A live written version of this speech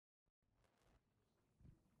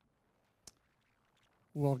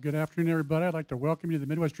Well, good afternoon, everybody. I'd like to welcome you to the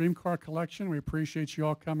Midwest Dream Car Collection. We appreciate you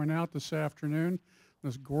all coming out this afternoon,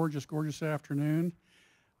 this gorgeous, gorgeous afternoon.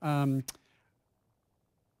 Um,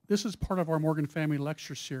 this is part of our Morgan Family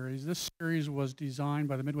Lecture Series. This series was designed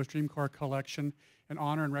by the Midwest Dream Car Collection in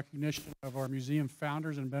honor and recognition of our museum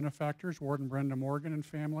founders and benefactors, Ward and Brenda Morgan and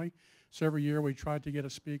family. So every year we try to get a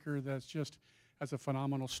speaker that's just has a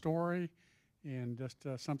phenomenal story and just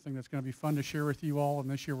something that's going to be fun to share with you all. And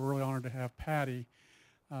this year we're really honored to have Patty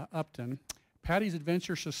Upton. Patty's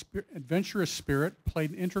adventurous spirit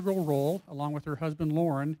played an integral role, along with her husband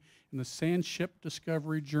Lauren, in the sand ship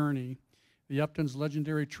discovery journey. The Uptons'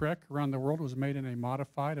 legendary trek around the world was made in a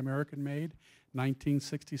modified, American-made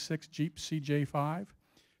 1966 Jeep CJ5.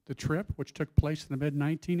 The trip, which took place in the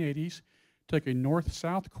mid-1980s, took a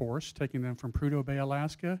north-south course, taking them from Prudhoe Bay,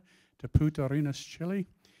 Alaska to Punta Arenas, Chile,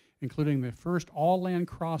 including the first all-land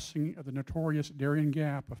crossing of the notorious Darien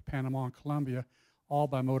Gap of Panama and Colombia, all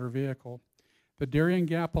by motor vehicle. The Darien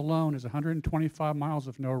Gap alone is 125 miles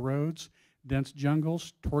of no roads, dense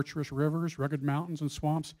jungles, tortuous rivers, rugged mountains and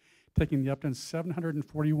swamps, taking the Uptons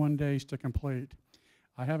 741 days to complete.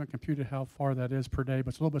 I haven't computed how far that is per day,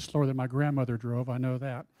 but it's a little bit slower than my grandmother drove, I know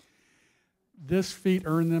that. This feat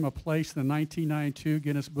earned them a place in the 1992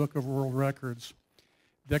 Guinness Book of World Records.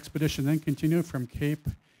 The expedition then continued from Cape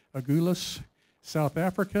Agulhas, South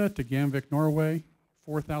Africa to Gamvik, Norway,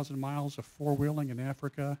 4,000 miles of four-wheeling in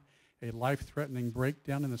Africa, a life-threatening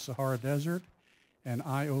breakdown in the Sahara Desert, an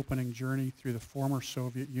eye-opening journey through the former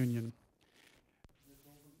Soviet Union.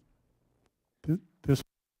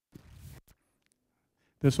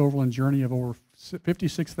 This overland journey of over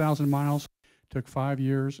 56,000 miles took 5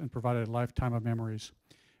 years and provided a lifetime of memories.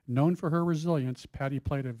 Known for her resilience, Patty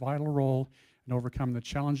played a vital role in overcoming the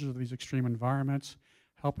challenges of these extreme environments,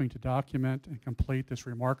 helping to document and complete this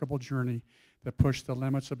remarkable journey that pushed the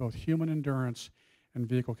limits of both human endurance and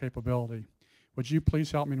vehicle capability. Would you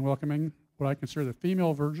please help me in welcoming what I consider the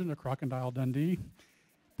female version of Crocodile Dundee,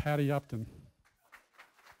 Patty Upton.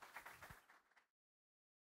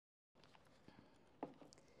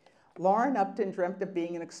 Lauren Upton dreamt of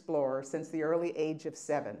being an explorer since the early age of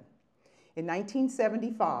 7. In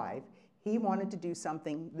 1975, he wanted to do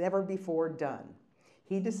something never before done.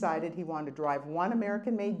 He decided he wanted to drive one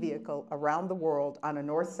American-made vehicle around the world on a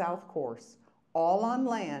north-south course, all on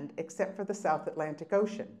land except for the South Atlantic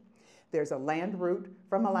Ocean. There's a land route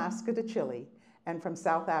from Alaska to Chile and from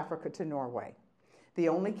South Africa to Norway. The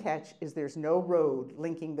only catch is there's no road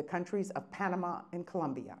linking the countries of Panama and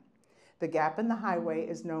Colombia. The gap in the highway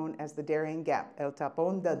is known as the Darien Gap, El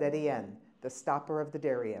Tapón del Darién, the stopper of the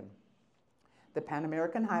Darien. The Pan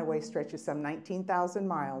American Highway stretches some 19,000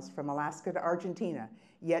 miles from Alaska to Argentina,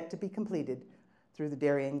 yet to be completed through the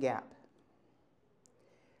Darien Gap.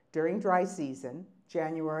 During dry season,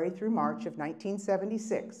 January through March of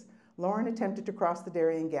 1976, Lauren attempted to cross the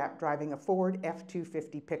Darien Gap driving a Ford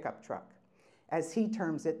F-250 pickup truck. As he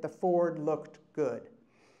terms it, the Ford looked good,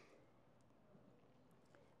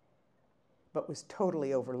 but was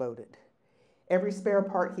totally overloaded. Every spare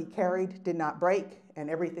part he carried did not break, and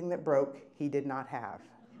everything that broke, he did not have.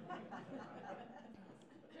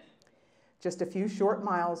 Just a few short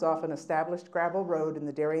miles off an established gravel road in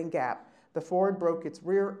the Darien Gap, the Ford broke its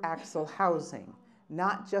rear axle housing,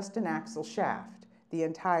 not just an axle shaft, the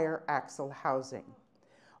entire axle housing.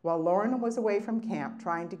 While Lauren was away from camp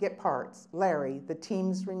trying to get parts, Larry, the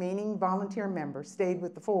team's remaining volunteer member, stayed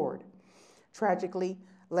with the Ford. Tragically,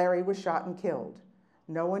 Larry was shot and killed.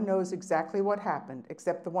 No one knows exactly what happened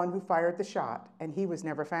except the one who fired the shot, and he was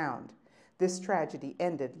never found. This tragedy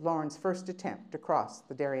ended Lauren's first attempt to cross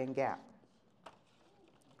the Darien Gap.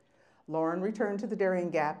 Lauren returned to the Darien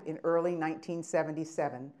Gap in early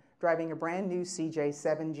 1977, driving a brand new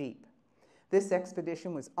CJ7 Jeep. This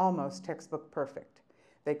expedition was almost textbook perfect.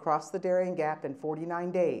 They crossed the Darien Gap in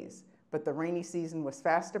 49 days, but the rainy season was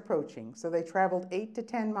fast approaching, so they traveled 8 to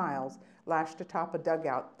 10 miles lashed atop a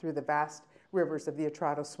dugout through the vast rivers of the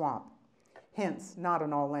Atrato Swamp. Hence, not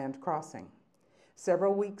an all-land crossing.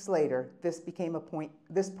 Several weeks later, this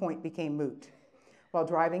point became moot. While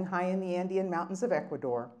driving high in the Andean mountains of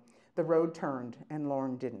Ecuador, the road turned and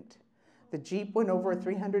Lauren didn't. The Jeep went over a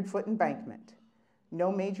 300-foot embankment.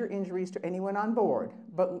 No major injuries to anyone on board,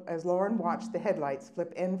 but as Lauren watched the headlights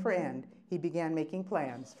flip end for end, he began making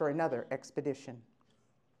plans for another expedition.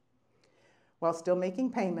 While still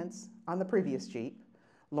making payments on the previous Jeep,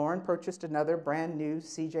 Lauren purchased another brand new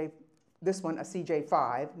CJ, this one a CJ5,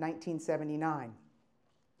 1979,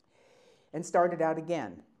 and started out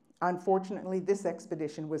again. Unfortunately, this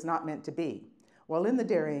expedition was not meant to be. While in the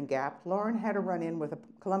Darien Gap, Lauren had a run-in with a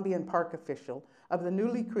Colombian park official of the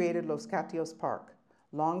newly created Los Catios Park.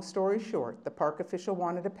 Long story short, the park official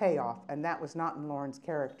wanted a payoff, and that was not in Lauren's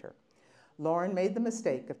character. Lauren made the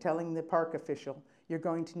mistake of telling the park official, "You're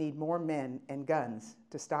going to need more men and guns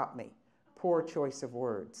to stop me." Poor choice of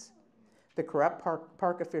words. The corrupt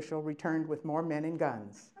park official returned with more men and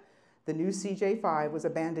guns. The new CJ5 was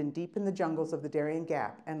abandoned deep in the jungles of the Darien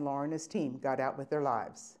Gap, and Lauren and his team got out with their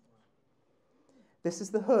lives. This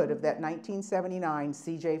is the hood of that 1979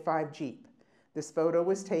 CJ5 Jeep. This photo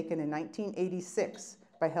was taken in 1986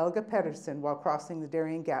 by Helga Pedersen while crossing the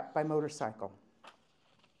Darien Gap by motorcycle.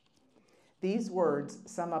 These words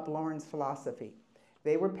sum up Lauren's philosophy.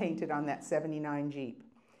 They were painted on that '79 Jeep.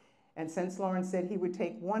 And since Lauren said he would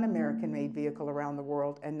take one American-made vehicle around the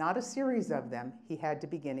world and not a series of them, he had to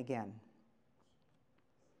begin again.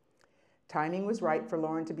 Timing was right for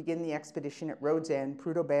Lauren to begin the expedition at Rhodes End,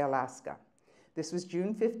 Prudhoe Bay, Alaska. This was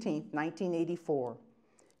June 15, 1984,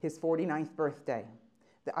 his 49th birthday.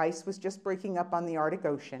 The ice was just breaking up on the Arctic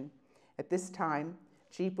Ocean. At this time,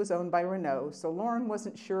 Jeep was owned by Renault, so Lauren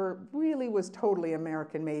wasn't sure it really was totally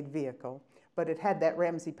American-made vehicle, but it had that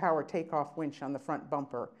Ramsey Power takeoff winch on the front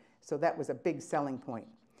bumper, so that was a big selling point.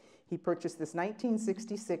 He purchased this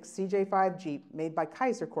 1966 CJ5 Jeep made by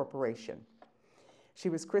Kaiser Corporation. She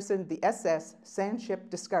was christened the SS Sandship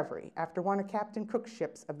Discovery after one of Captain Cook's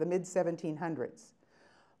ships of the mid-1700s.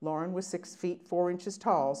 Lauren was 6 feet 4 inches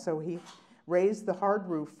tall, so he raised the hard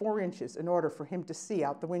roof 4 inches in order for him to see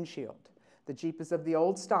out the windshield. The Jeep is of the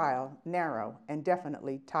old style, narrow, and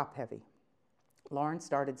definitely top-heavy. Lauren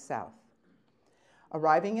started south.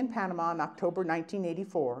 Arriving in Panama in October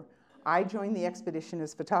 1984, I joined the expedition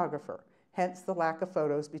as photographer, hence the lack of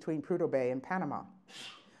photos between Prudhoe Bay and Panama.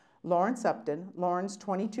 Lawrence Upton, Lauren's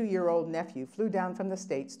 22-year-old nephew, flew down from the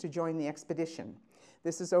States to join the expedition.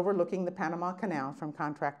 This is overlooking the Panama Canal from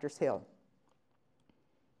Contractors Hill.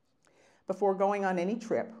 Before going on any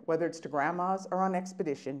trip, whether it's to grandma's or on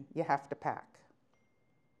expedition, you have to pack.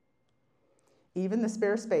 Even the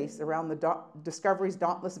spare space around the Discovery's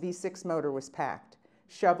Dauntless V6 motor was packed.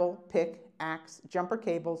 Shovel, pick, axe, jumper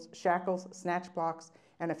cables, shackles, snatch blocks,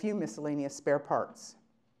 and a few miscellaneous spare parts.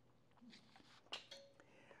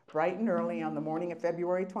 Bright and early on the morning of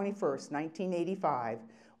February 21st, 1985,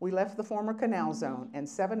 we left the former canal zone, and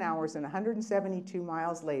 7 hours and 172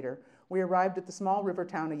 miles later, we arrived at the small river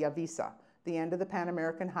town of Yavisa, the end of the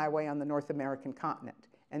Pan-American Highway on the North American continent,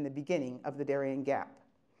 and the beginning of the Darien Gap.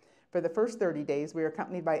 For the first 30 days, we were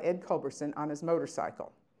accompanied by Ed Culberson on his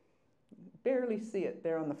motorcycle. Barely see it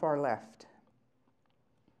there on the far left.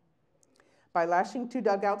 By lashing 2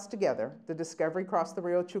 dugouts together, the Discovery crossed the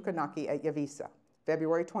Rio Chucanaki at Yavisa,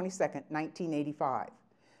 February 22nd, 1985.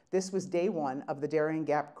 This was day 1 of the Darien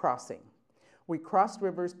Gap crossing. We crossed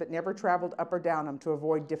rivers but never traveled up or down them to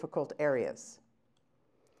avoid difficult areas.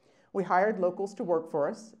 We hired locals to work for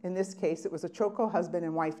us. In this case, it was a Choco husband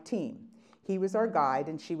and wife team. He was our guide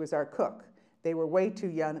and she was our cook. They were way too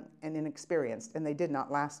young and inexperienced, and they did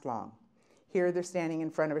not last long. Here they're standing in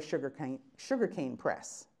front of a sugarcane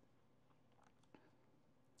press.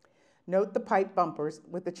 Note the pipe bumpers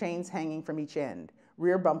with the chains hanging from each end.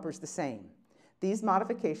 Rear bumpers the same. These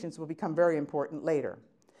modifications will become very important later.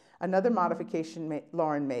 Another modification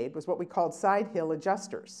Lauren made was what we called side hill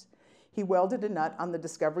adjusters. He welded a nut on the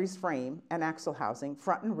Discovery's frame and axle housing,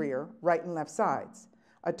 front and rear, right and left sides.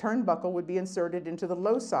 A turnbuckle would be inserted into the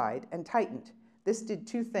low side and tightened. This did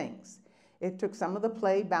 2 things. It took some of the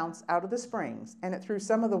play bounce out of the springs, and it threw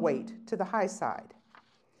some of the weight to the high side.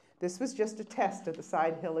 This was just a test of the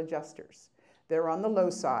side hill adjusters. They're on the low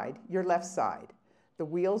side, your left side. The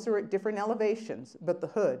wheels are at different elevations, but the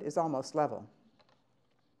hood is almost level.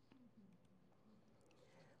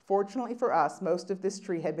 Fortunately for us, most of this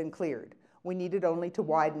tree had been cleared. We needed only to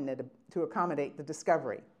widen it to accommodate the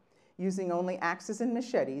Discovery. Using only axes and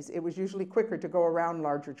machetes, it was usually quicker to go around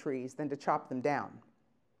larger trees than to chop them down.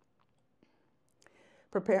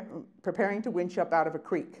 Preparing to winch up out of a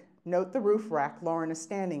creek. Note the roof rack Lauren is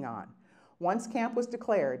standing on. Once camp was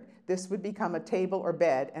declared, this would become a table or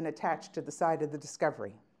bed and attached to the side of the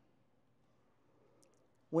Discovery.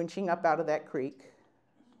 Winching up out of that creek.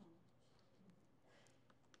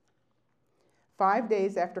 5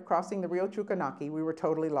 days after crossing the Rio Chucanaki, we were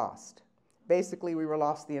totally lost. Basically, we were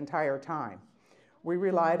lost the entire time. We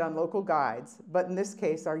relied on local guides, but in this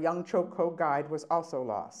case, our young Choco guide was also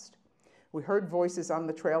lost. We heard voices on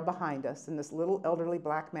the trail behind us, and this little elderly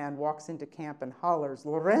black man walks into camp and hollers,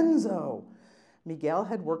 "Lorenzo!" Miguel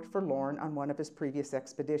had worked for Lauren on one of his previous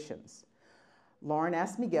expeditions. Lauren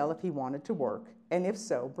asked Miguel if he wanted to work, and if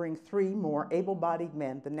so, bring 3 more able-bodied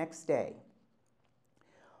men the next day.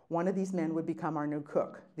 One of these men would become our new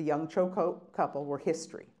cook. The young Choco couple were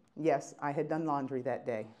history. Yes, I had done laundry that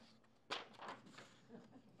day.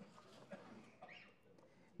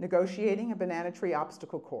 Negotiating a banana tree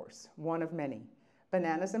obstacle course, one of many.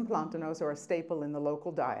 Bananas and plantanos are a staple in the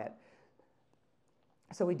local diet,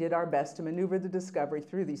 so we did our best to maneuver the Discovery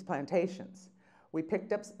through these plantations. We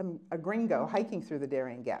picked up a gringo hiking through the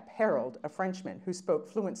Darien Gap, Harold, a Frenchman who spoke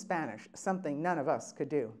fluent Spanish, something none of us could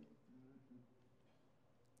do.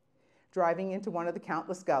 Driving into one of the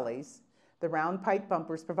countless gullies, the round pipe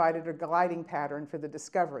bumpers provided a gliding pattern for the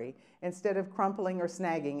Discovery instead of crumpling or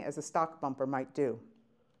snagging as a stock bumper might do.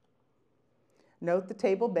 Note the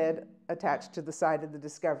table bed attached to the side of the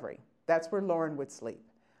Discovery. That's where Lauren would sleep.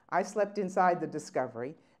 I slept inside the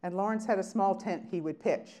Discovery, and Lawrence had a small tent he would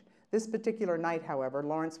pitch. This particular night, however,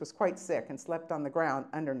 Lawrence was quite sick and slept on the ground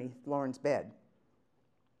underneath Lauren's bed.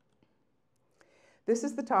 This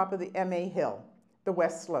is the top of the MA Hill, the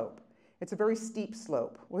west slope. It's a very steep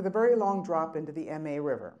slope with a very long drop into the MA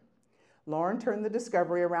River. Lauren turned the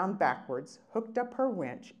Discovery around backwards, hooked up her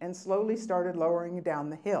winch, and slowly started lowering down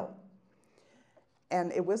the hill.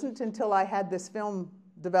 And it wasn't until I had this film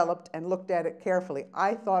developed and looked at it carefully,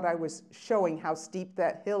 I thought I was showing how steep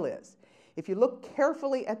that hill is. If you look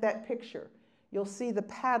carefully at that picture, you'll see the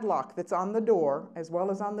padlock that's on the door, as well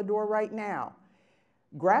as on the door right now.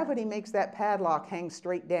 Gravity makes that padlock hang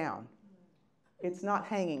straight down. It's not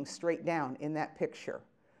hanging straight down in that picture.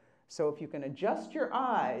 So if you can adjust your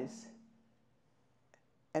eyes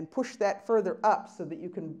and push that further up so that you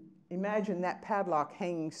can imagine that padlock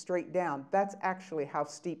hanging straight down, that's actually how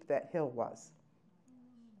steep that hill was.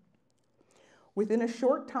 Within a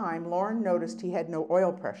short time, Lauren noticed he had no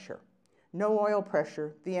oil pressure. No oil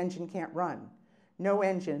pressure, the engine can't run. No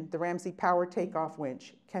engine, the Ramsey power takeoff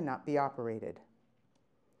winch cannot be operated.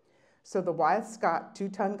 So the Wyeth Scott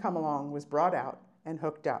 2-ton come-along was brought out and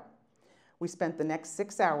hooked up. We spent the next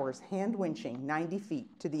 6 hours hand winching 90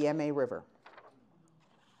 feet to the MA River.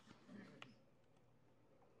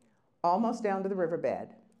 Almost down to the riverbed,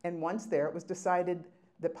 and once there, it was decided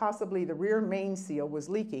that possibly the rear main seal was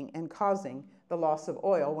leaking and causing the loss of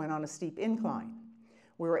oil when on a steep incline.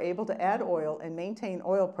 We were able to add oil and maintain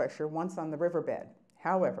oil pressure once on the riverbed.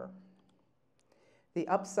 However, the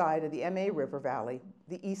upside of the MA River Valley,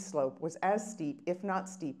 the east slope, was as steep, if not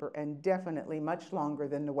steeper, and definitely much longer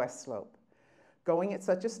than the west slope. Going at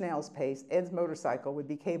such a snail's pace, Ed's motorcycle would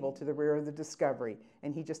be cabled to the rear of the Discovery,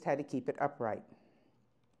 and he just had to keep it upright.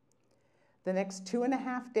 The next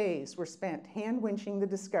 2.5 days were spent hand winching the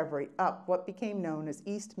Discovery up what became known as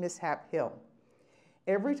East Mishap Hill.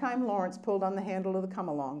 Every time Lawrence pulled on the handle of the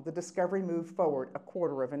come-along, the Discovery moved forward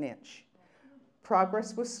 1/4 of an inch.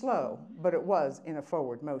 Progress was slow, but it was in a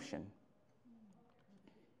forward motion.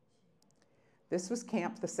 This was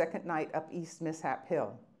camp the second night up East Mishap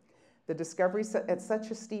Hill. The Discovery at such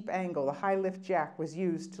a steep angle, the high lift jack was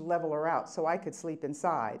used to level her out so I could sleep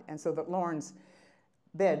inside, and so that Lauren's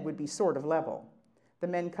bed would be sort of level. The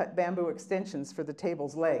men cut bamboo extensions for the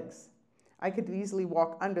table's legs. I could easily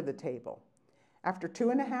walk under the table. After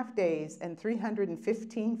 2.5 days and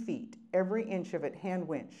 315 feet, every inch of it hand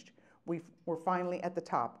winched, we were finally at the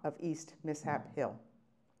top of East Mishap Hill.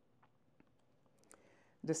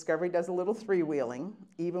 Discovery does a little three-wheeling,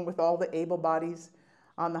 even with all the able bodies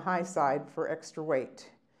on the high side for extra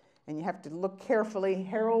weight. And you have to look carefully.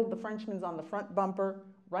 Harold, the Frenchman's on the front bumper.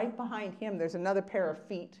 Right behind him, there's another pair of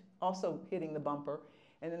feet also hitting the bumper.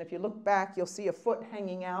 And then if you look back, you'll see a foot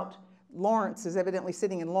hanging out. Lawrence is evidently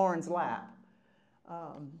sitting in Lauren's lap.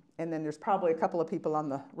 And then there's probably a couple of people on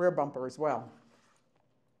the rear bumper as well.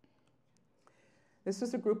 This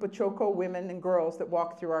was a group of Choco women and girls that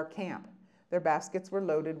walked through our camp. Their baskets were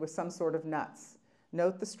loaded with some sort of nuts.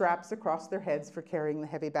 Note the straps across their heads for carrying the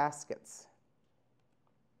heavy baskets.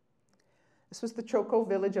 This was the Choco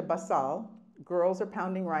village of Basal. Girls are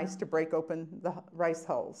pounding rice to break open the rice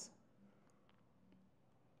hulls.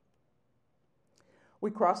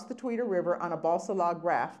 We crossed the Tweeder River on a balsa log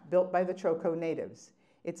raft built by the Choco natives.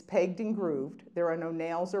 It's pegged and grooved. There are no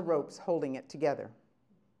nails or ropes holding it together.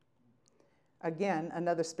 Again,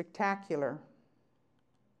 another spectacular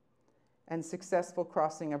and successful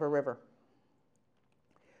crossing of a river.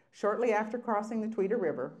 Shortly after crossing the Tweeder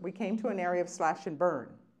River, we came to an area of slash and burn.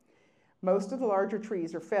 Most of the larger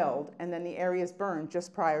trees are felled, and then the area is burned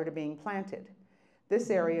just prior to being planted. This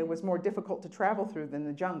area was more difficult to travel through than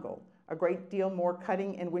the jungle. A great deal more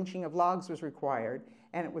cutting and winching of logs was required,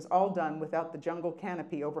 and it was all done without the jungle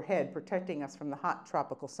canopy overhead protecting us from the hot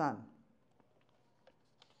tropical sun.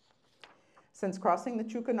 Since crossing the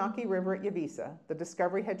Chuquenaki River at Yavisa, the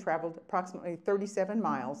Discovery had traveled approximately 37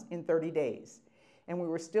 miles in 30 days, and we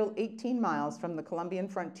were still 18 miles from the Colombian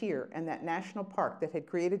frontier and that national park that had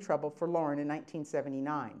created trouble for Lauren in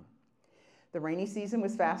 1979. The rainy season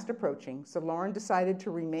was fast approaching, so Lauren decided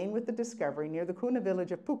to remain with the Discovery near the Kuna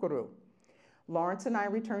village of Pukeru. Lawrence and I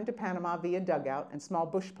returned to Panama via dugout and small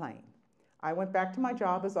bush plane. I went back to my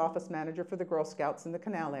job as office manager for the Girl Scouts in the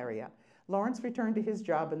Canal area. Lawrence returned to his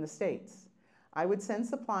job in the States. I would send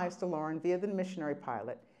supplies to Lauren via the missionary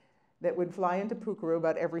pilot that would fly into Pukeru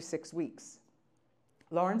about every 6 weeks.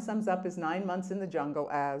 Lauren sums up his 9 months in the jungle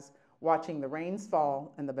as watching the rains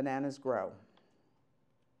fall and the bananas grow.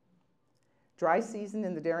 Dry season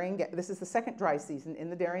in the Darien Gap. This is the second dry season in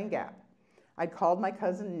the Darien Gap. I'd called my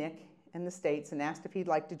cousin Nick in the States and asked if he'd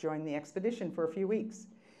like to join the expedition for a few weeks.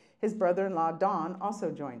 His brother-in-law, Don,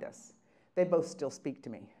 also joined us. They both still speak to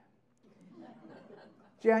me.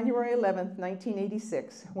 January 11th,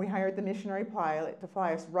 1986, we hired the missionary pilot to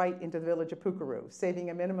fly us right into the village of Pukeru,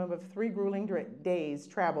 saving a minimum of 3 grueling days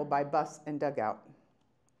travel by bus and dugout.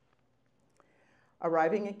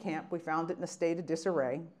 Arriving at camp, we found it in a state of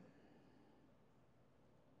disarray.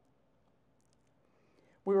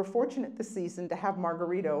 We were fortunate this season to have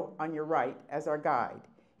Margarito on your right as our guide.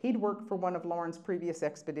 He'd worked for one of Lauren's previous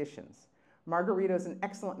expeditions. Margarito's an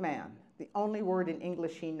excellent man. The only word in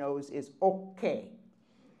English he knows is okay.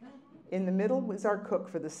 In the middle was our cook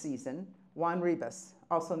for the season, Juan Ribas,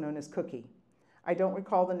 also known as Cookie. I don't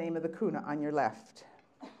recall the name of the Kuna on your left.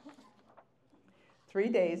 3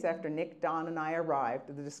 days after Nick, Don, and I arrived,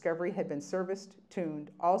 the Discovery had been serviced,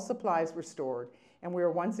 tuned, all supplies were stored, and we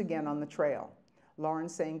were once again on the trail. Lauren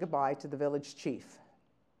saying goodbye to the village chief.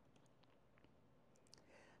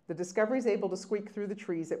 The Discovery is able to squeak through the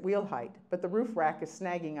trees at wheel height, but the roof rack is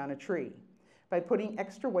snagging on a tree. By putting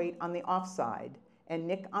extra weight on the offside and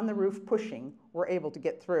Nick on the roof pushing, we're able to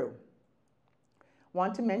get through.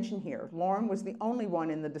 Want to mention here, Lauren was the only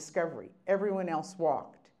one in the Discovery. Everyone else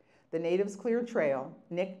walked. The natives cleared trail.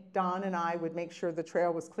 Nick, Don, and I would make sure the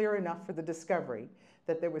trail was clear enough for the Discovery,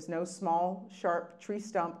 that there was no small, sharp tree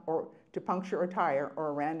stump or to puncture a tire or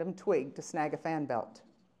a random twig to snag a fan belt.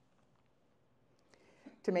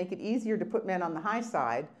 To make it easier to put men on the high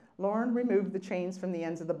side, Lauren removed the chains from the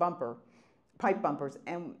ends of the pipe bumpers,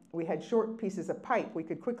 and we had short pieces of pipe we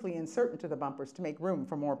could quickly insert into the bumpers to make room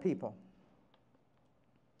for more people.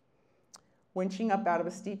 Winching up out of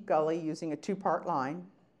a steep gully using a 2-part line,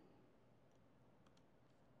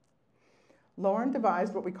 Lauren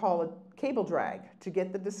devised what we call a cable drag to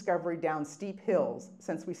get the Discovery down steep hills,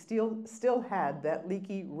 since we still had that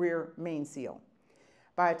leaky rear mainsail.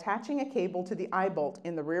 By attaching a cable to the eye bolt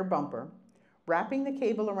in the rear bumper, wrapping the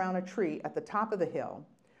cable around a tree at the top of the hill,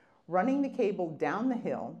 running the cable down the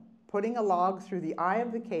hill, putting a log through the eye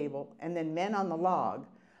of the cable, and then men on the log,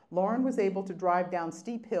 Lauren was able to drive down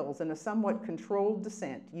steep hills in a somewhat controlled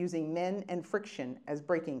descent using men and friction as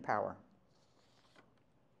braking power.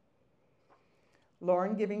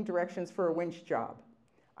 Lauren giving directions for a winch job.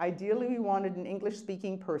 Ideally, we wanted an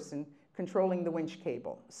English-speaking person controlling the winch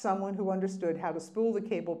cable, someone who understood how to spool the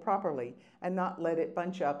cable properly and not let it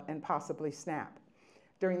bunch up and possibly snap.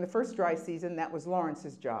 During the first dry season, that was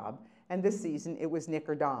Lawrence's job, and this season, it was Nick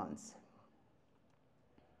or Don's.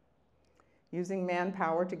 Using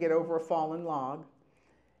manpower to get over a fallen log,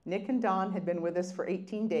 Nick and Don had been with us for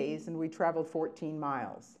 18 days, and we traveled 14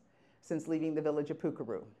 miles since leaving the village of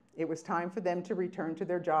Pukeru. It was time for them to return to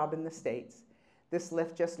their job in the States. This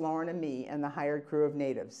left just Lauren and me and the hired crew of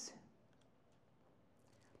natives.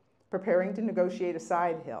 Preparing to negotiate a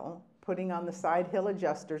side hill, putting on the side hill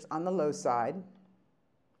adjusters on the low side,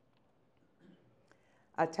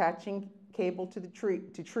 attaching cable to the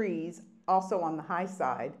trees, also on the high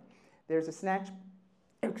side. There's a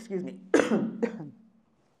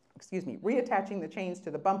reattaching the chains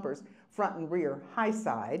to the bumpers, front and rear, high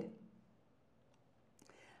side.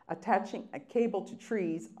 Attaching a cable to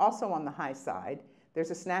trees, also on the high side.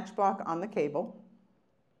 There's a snatch block on the cable.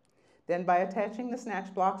 Then by attaching the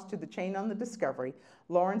snatch blocks to the chain on the Discovery,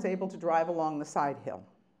 Lauren's able to drive along the side hill.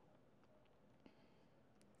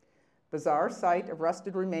 Bizarre sight of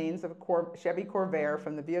rusted remains of a Chevy Corvair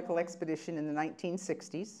from the vehicle expedition in the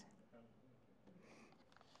 1960s.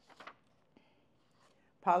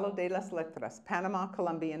 Palo de las Letras, Panama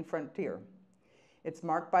Colombian frontier. It's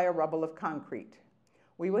marked by a rubble of concrete.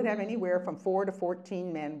 We would have anywhere from 4 to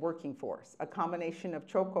 14 men working for us, a combination of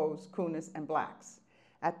Chocos, Kunas, and blacks.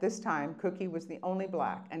 At this time, Cookie was the only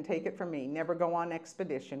black, and take it from me, never go on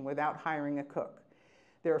expedition without hiring a cook.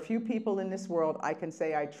 There are few people in this world I can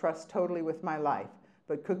say I trust totally with my life,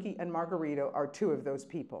 but Cookie and Margarito are 2 of those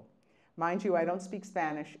people. Mind you, I don't speak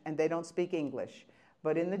Spanish, and they don't speak English,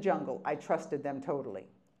 but in the jungle, I trusted them totally.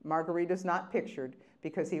 Margarito's not pictured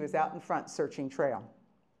because he was out in front searching trail.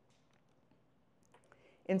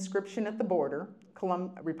 Inscription at the border,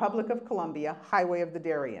 Republic of Colombia, Highway of the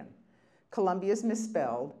Darien. Columbia's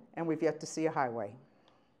misspelled, and we've yet to see a highway.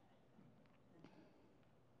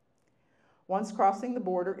 Once crossing the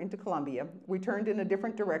border into Colombia, we turned in a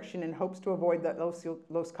different direction in hopes to avoid the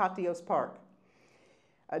Los Catios Park,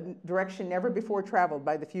 a direction never before traveled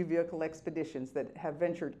by the few vehicle expeditions that have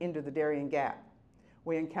ventured into the Darien Gap.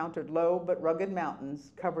 We encountered low but rugged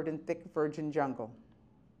mountains covered in thick virgin jungle.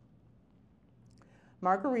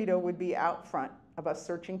 Margarito would be out front of us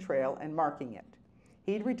searching trail and marking it.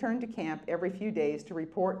 He'd return to camp every few days to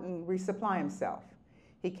report and resupply himself.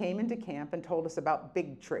 He came into camp and told us about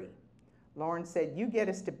Big Tree. Lauren said, "You get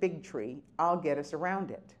us to Big Tree, I'll get us around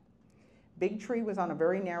it." Big Tree was on a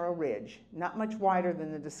very narrow ridge, not much wider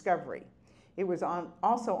than the Discovery. It was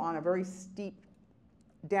also on a very steep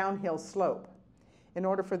downhill slope. In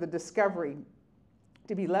order for the Discovery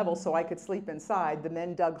to be level so I could sleep inside, the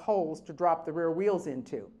men dug holes to drop the rear wheels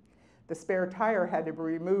into. The spare tire had to be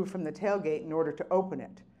removed from the tailgate in order to open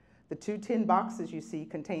it. The 2 tin boxes you see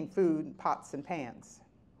contain food, pots, and pans.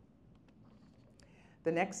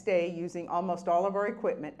 The next day, using almost all of our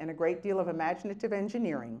equipment and a great deal of imaginative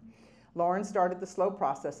engineering, Lauren started the slow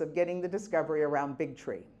process of getting the Discovery around Big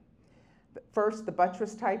Tree. First, the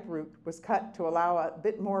buttress-type route was cut to allow a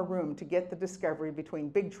bit more room to get the Discovery between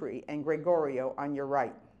Big Tree and Gregorio on your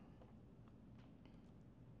right.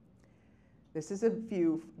 This is a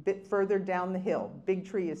view a bit further down the hill. Big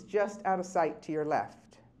Tree is just out of sight to your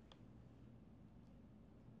left.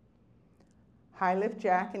 High lift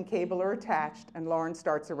jack and cable are attached, and Lauren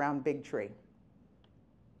starts around Big Tree.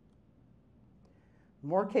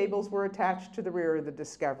 More cables were attached to the rear of the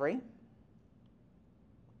Discovery.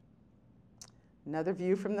 Another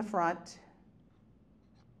view from the front.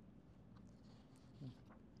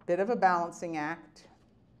 Bit of a balancing act.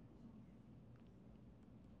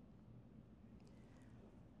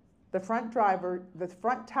 The front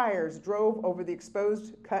tires drove over the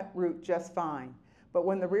exposed cut route just fine, but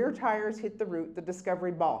when the rear tires hit the route, the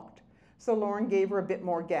Discovery balked. So Lauren gave her a bit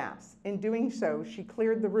more gas. In doing so, she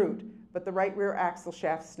cleared the route, but the right rear axle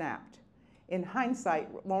shaft snapped. In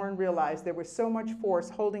hindsight, Lauren realized there was so much force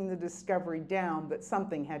holding the Discovery down that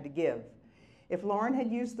something had to give. If Lauren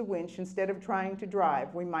had used the winch instead of trying to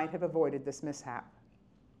drive, we might have avoided this mishap.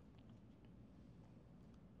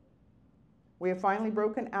 We have finally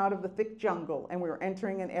broken out of the thick jungle, and we were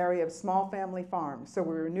entering an area of small family farms, so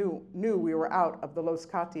we knew we were out of the Los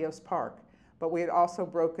Catios Park, but we had also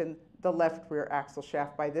broken the left rear axle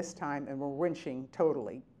shaft by this time and were winching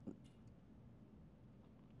totally.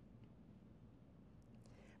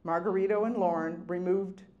 Margarito and Lauren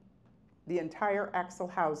removed the entire axle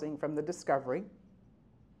housing from the Discovery.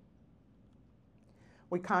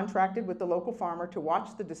 We contracted with the local farmer to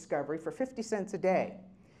watch the Discovery for 50 cents a day.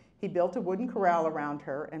 He built a wooden corral around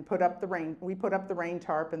her and we put up the rain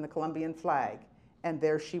tarp and the Colombian flag, and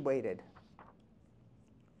there she waited.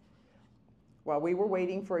 While we were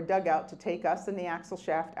waiting for a dugout to take us and the axle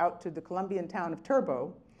shaft out to the Colombian town of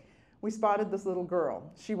Turbo, we spotted this little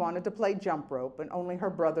girl. She wanted to play jump rope, and only her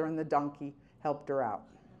brother and the donkey helped her out.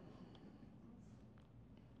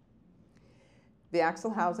 The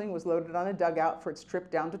axle housing was loaded on a dugout for its trip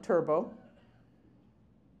down to Turbo.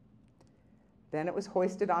 Then it was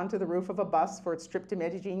hoisted onto the roof of a bus for its trip to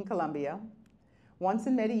Medellin, Colombia. Once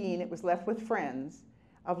in Medellin, it was left with friends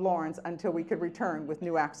of Lauren's until we could return with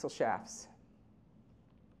new axle shafts.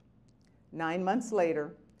 9 months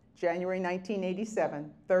later, January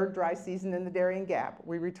 1987, third dry season in the Darien Gap,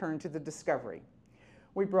 we returned to the Discovery.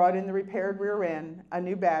 We brought in the repaired rear end, a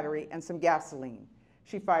new battery, and some gasoline.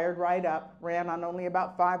 She fired right up, ran on only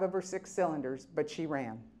about 5 of her 6 cylinders, but she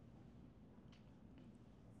ran.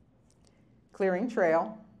 Clearing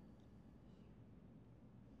trail,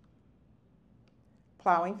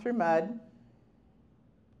 plowing through mud,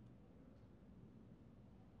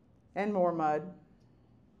 and more mud,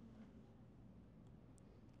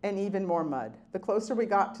 and even more mud. The closer we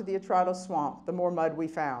got to the Atrado swamp, the more mud we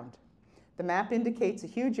found. The map indicates a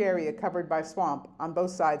huge area covered by swamp on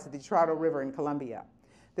both sides of the Atrado River in Colombia.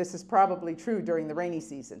 This is probably true during the rainy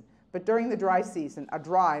season, but during the dry season, a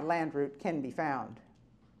dry land route can be found.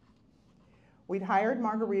 We'd hired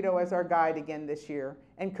Margarito as our guide again this year,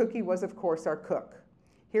 and Cookie was, of course, our cook.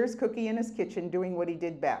 Here's Cookie in his kitchen doing what he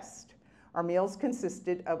did best. Our meals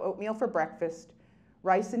consisted of oatmeal for breakfast,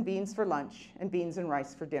 rice and beans for lunch, and beans and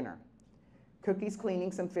rice for dinner. Cookie's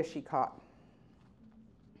cleaning some fish he caught.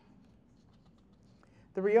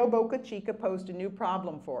 The Rio Boca Chica posed a new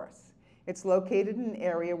problem for us. It's located in an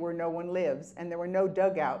area where no one lives, and there were no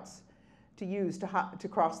dugouts to use to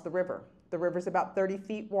cross the river. The river's about 30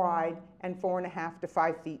 feet wide and 4.5 to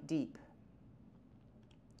 5 feet deep.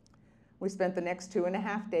 We spent the next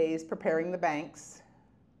 2.5 days preparing the banks,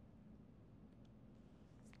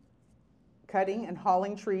 cutting and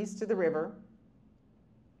hauling trees to the river,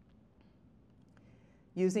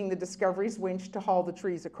 using the Discovery's winch to haul the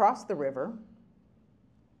trees across the river.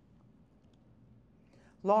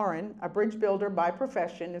 Lauren, a bridge builder by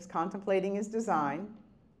profession, is contemplating his design,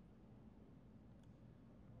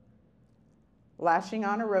 lashing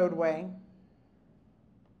on a roadway,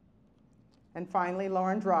 and finally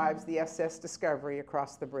Lauren drives the SS Discovery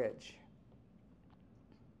across the bridge.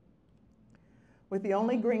 With the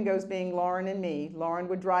only gringos being Lauren and me, Lauren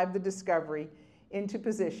would drive the Discovery into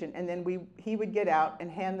position, and then he would get out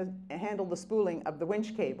and handle the spooling of the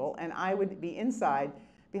winch cable, and I would be inside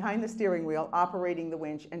behind the steering wheel operating the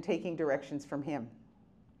winch and taking directions from him.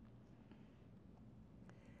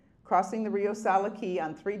 Crossing the Rio Salaki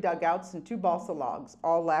on 3 dugouts and 2 balsa logs,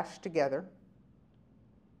 all lashed together.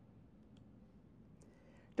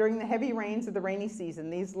 During the heavy rains of the rainy season,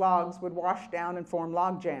 these logs would wash down and form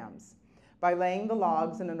log jams. By laying the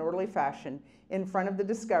logs in an orderly fashion in front of the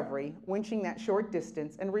Discovery, winching that short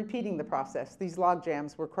distance, and repeating the process, these log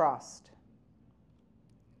jams were crossed.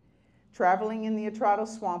 Traveling in the Atrado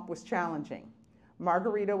Swamp was challenging.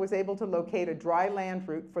 Margarito was able to locate a dry land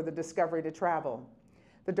route for the Discovery to travel.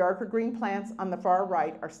 The darker green plants on the far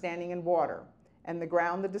right are standing in water, and the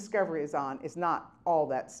ground the Discovery is on is not all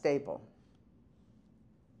that stable,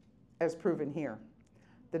 as proven here.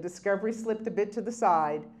 The Discovery slipped a bit to the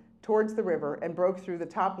side towards the river and broke through the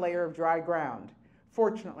top layer of dry ground.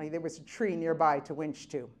 Fortunately, there was a tree nearby to winch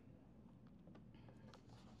to.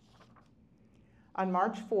 On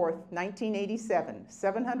March 4th, 1987,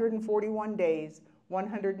 741 days,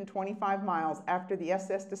 125 miles after the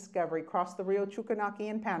SS Discovery crossed the Rio Chuquenaki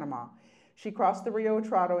in Panama, she crossed the Rio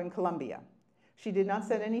Atrado in Colombia. She did not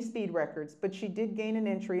set any speed records, but she did gain an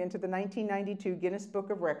entry into the 1992 Guinness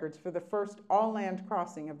Book of Records for the first all-land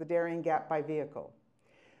crossing of the Darien Gap by vehicle.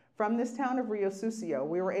 From this town of Rio Sucio,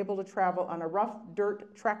 we were able to travel on a rough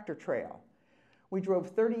dirt tractor trail. We drove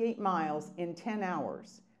 38 miles in 10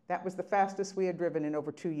 hours. That was the fastest we had driven in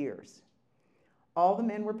over 2 years. All the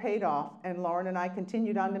men were paid off, and Lauren and I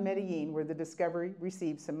continued on to Medellin, where the Discovery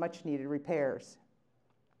received some much-needed repairs.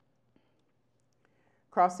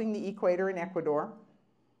 Crossing the equator in Ecuador.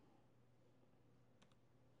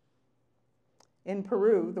 In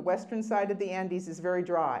Peru, the western side of the Andes is very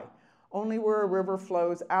dry. Only where a river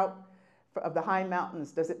flows out of the high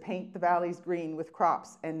mountains does it paint the valleys green with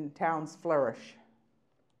crops and towns flourish.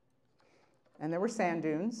 And there were sand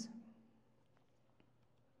dunes.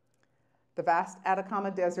 The vast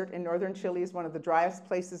Atacama Desert in northern Chile is one of the driest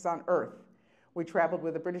places on earth. We traveled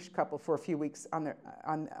with a British couple for a few weeks and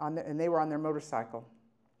they were on their motorcycle.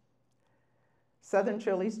 Southern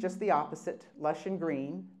Chile is just the opposite, lush and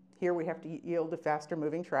green. Here we have to yield to faster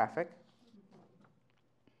moving traffic.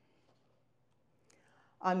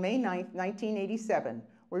 On May 9th, 1987,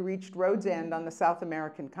 we reached Road's End on the South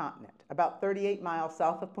American continent, about 38 miles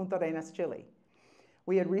south of Punta Arenas, Chile.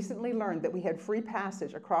 We had recently learned that we had free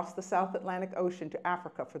passage across the South Atlantic Ocean to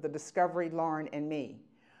Africa for the Discovery, Lauren, and me.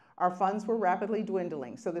 Our funds were rapidly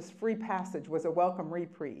dwindling, so this free passage was a welcome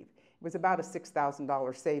reprieve. It was about a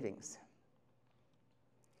 $6,000 savings.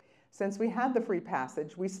 Since we had the free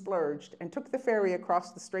passage, we splurged and took the ferry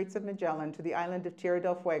across the Straits of Magellan to the island of Tierra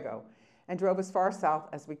del Fuego and drove as far south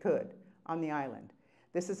as we could on the island.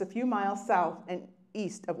 This is a few miles south and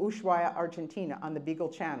east of Ushuaia, Argentina, on the Beagle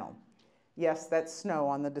Channel. Yes, that's snow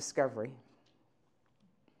on the Discovery.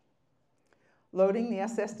 Loading the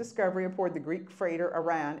SS Discovery aboard the Greek freighter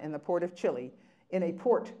Iran in the port of Chile, in a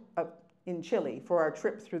port in Chile for our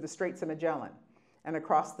trip through the Straits of Magellan and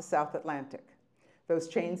across the South Atlantic. Those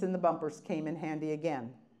chains in the bumpers came in handy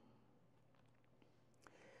again.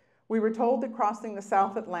 We were told that crossing the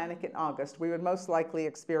South Atlantic in August, we would most likely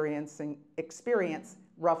experience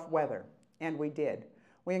rough weather, and we did.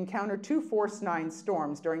 We encountered 2 force 9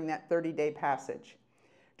 storms during that 30-day passage.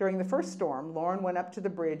 During the first storm, Lauren went up to the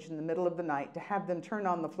bridge in the middle of the night to have them turn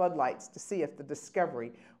on the floodlights to see if the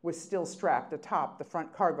Discovery was still strapped atop the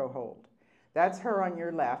front cargo hold. That's her on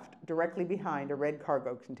your left, directly behind a red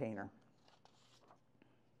cargo container.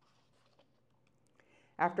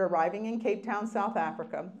 After arriving in Cape Town, South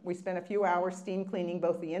Africa, we spent a few hours steam cleaning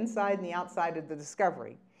both the inside and the outside of the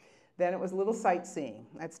Discovery. Then it was a little sightseeing.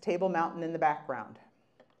 That's Table Mountain in the background.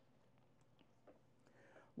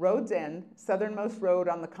 Road's End, southernmost road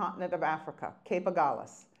on the continent of Africa, Cape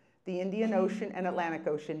Agulhas. The Indian Ocean and Atlantic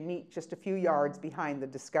Ocean meet just a few yards behind the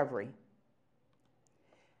Discovery.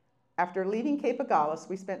 After leaving Cape Agulhas,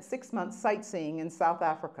 we spent 6 months sightseeing in South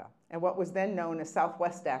Africa and what was then known as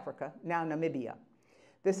Southwest Africa, now Namibia.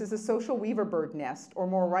 This is a social weaver bird nest, or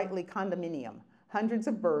more rightly, condominium. Hundreds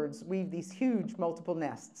of birds weave these huge multiple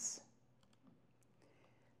nests.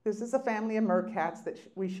 This is a family of meerkats that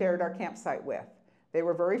we shared our campsite with. They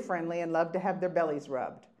were very friendly and loved to have their bellies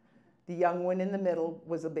rubbed. The young one in the middle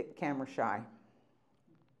was a bit camera shy.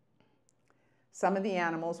 Some of the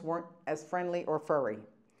animals weren't as friendly or furry.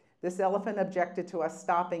 This elephant objected to us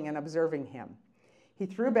stopping and observing him. He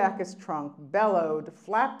threw back his trunk, bellowed,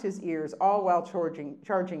 flapped his ears, all while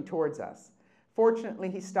charging towards us. Fortunately,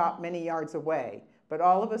 he stopped many yards away, but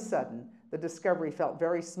all of a sudden, the discovery felt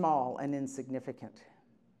very small and insignificant.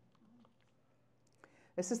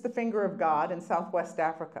 This is the Finger of God in Southwest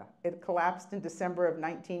Africa. It collapsed in December of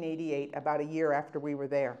 1988, about a year after we were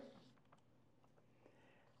there.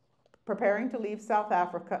 Preparing to leave South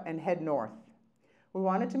Africa and head north. We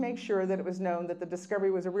wanted to make sure that it was known that the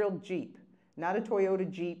discovery was a real Jeep, not a Toyota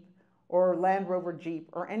Jeep or Land Rover Jeep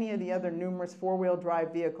or any of the other numerous four-wheel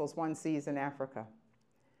drive vehicles one sees in Africa.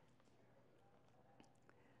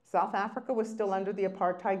 South Africa was still under the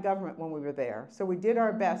apartheid government when we were there, so we did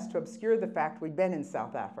our best to obscure the fact we'd been in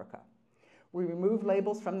South Africa. We removed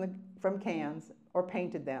labels from cans or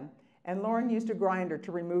painted them, and Lauren used a grinder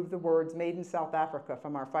to remove the words "Made in South Africa"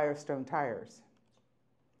 from our Firestone tires.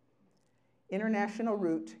 International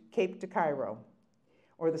route, Cape to Cairo,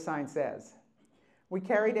 or the sign says. We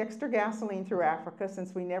carried extra gasoline through Africa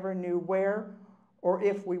since we never knew where or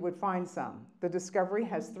if we would find some. The Discovery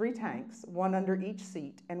has 3 tanks, one under each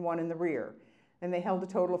seat and one in the rear, and they held a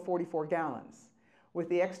total of 44 gallons. With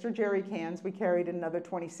the extra jerry cans, we carried another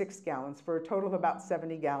 26 gallons for a total of about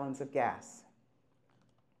 70 gallons of gas.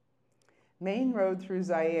 Main road through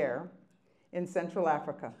Zaire in Central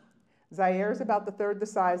Africa. Zaire is about the third the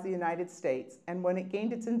size of the United States, and when it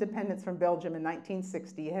gained its independence from Belgium in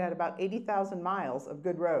 1960, it had about 80,000 miles of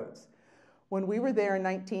good roads. When we were there in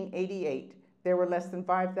 1988, there were less than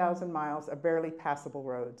 5,000 miles of barely passable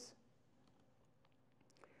roads.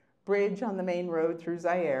 Bridge on the main road through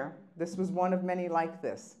Zaire. This was one of many like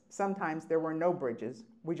this. Sometimes there were no bridges.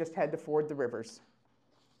 We just had to ford the rivers.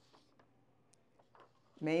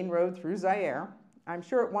 Main road through Zaire. I'm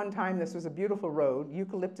sure at one time this was a beautiful road.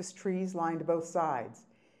 Eucalyptus trees lined both sides.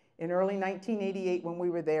 In early 1988, when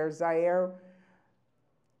we were there, Zaire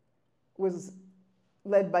was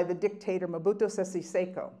led by the dictator Mobutu Sese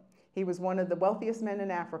Seko. He was one of the wealthiest men in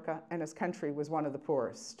Africa, and his country was one of the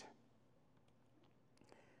poorest.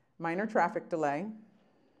 Minor traffic delay.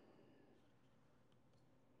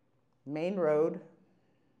 Main road.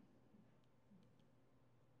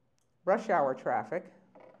 Rush hour traffic.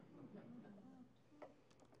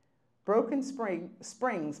 Broken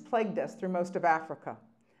springs plagued us through most of Africa.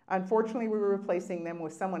 Unfortunately, we were replacing them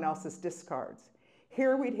with someone else's discards.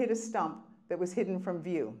 Here we'd hit a stump that was hidden from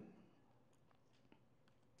view.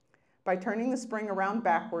 By turning the spring around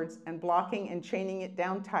backwards and blocking and chaining it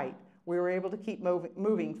down tight, we were able to keep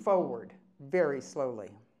moving forward very slowly.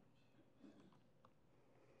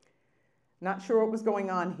 Not sure what was going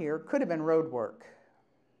on here. Could have been road work.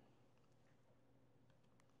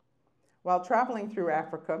 While traveling through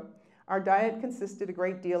Africa, our diet consisted a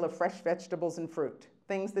great deal of fresh vegetables and fruit,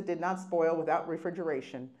 things that did not spoil without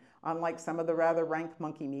refrigeration, unlike some of the rather rank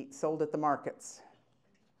monkey meat sold at the markets.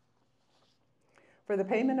 For the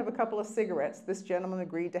payment of a couple of cigarettes, this gentleman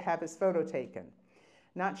agreed to have his photo taken.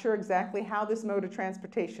 Not sure exactly how this mode of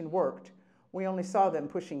transportation worked. We only saw them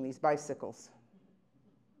pushing these bicycles.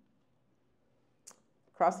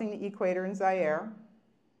 Crossing the equator in Zaire.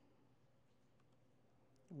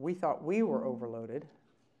 We thought we were overloaded.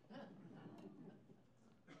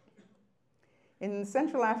 In the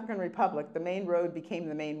Central African Republic, the main road became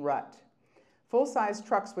the main rut. Full-size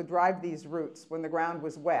trucks would drive these routes when the ground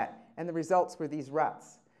was wet, and the results were these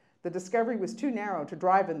ruts. The Discovery was too narrow to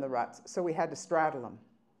drive in the ruts, so we had to straddle them.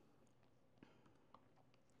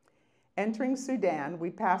 Entering Sudan, we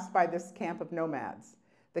passed by this camp of nomads.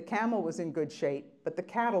 The camel was in good shape, but the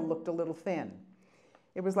cattle looked a little thin.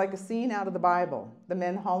 It was like a scene out of the Bible, the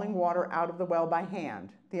men hauling water out of the well by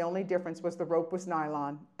hand. The only difference was the rope was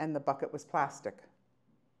nylon and the bucket was plastic.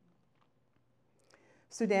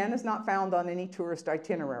 Sudan is not found on any tourist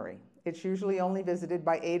itinerary. It's usually only visited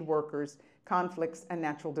by aid workers, conflicts, and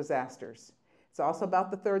natural disasters. It's also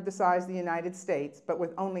about the third the size of the United States, but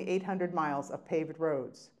with only 800 miles of paved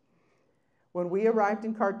roads. When we arrived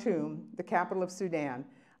in Khartoum, the capital of Sudan,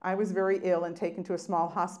 I was very ill and taken to a small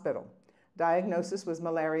hospital. Diagnosis was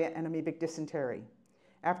malaria and amoebic dysentery.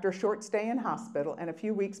 After a short stay in hospital and a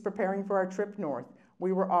few weeks preparing for our trip north,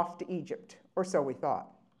 we were off to Egypt, or so we thought.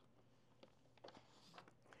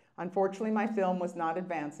 Unfortunately, my film was not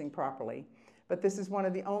advancing properly, but this is one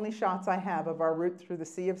of the only shots I have of our route through the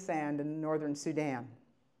Sea of Sand in northern Sudan.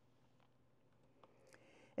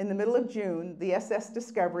 In the middle of June, the SS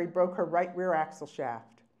Discovery broke her right rear axle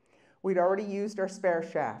shaft. We'd already used our spare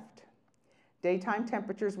shaft. Daytime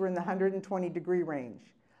temperatures were in the 120-degree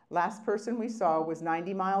range. Last person we saw was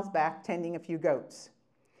 90 miles back tending a few goats.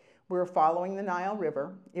 We were following the Nile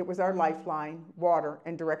River. It was our lifeline, water,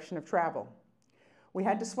 and direction of travel. We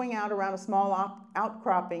had to swing out around a small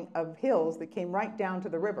outcropping of hills that came right down to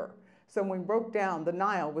the river, so when we broke down, the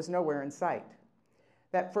Nile was nowhere in sight.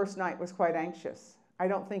 That first night was quite anxious. I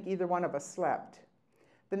don't think either one of us slept.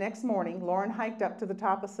 The next morning, Lauren hiked up to the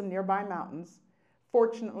top of some nearby mountains.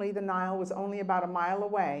 Fortunately, the Nile was only about a mile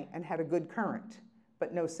away and had a good current,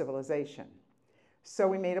 but no civilization. So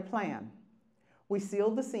we made a plan. We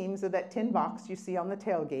sealed the seams of that tin box you see on the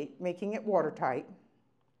tailgate, making it watertight.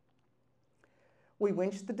 We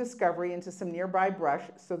winched the Discovery into some nearby brush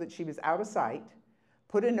so that she was out of sight,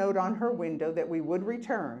 put a note on her window that we would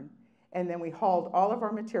return, and then we hauled all of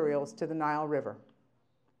our materials to the Nile River.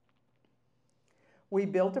 We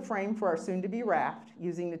built a frame for our soon-to-be raft,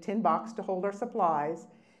 using the tin box to hold our supplies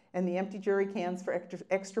and the empty jerry cans for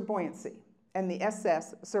extra buoyancy, and the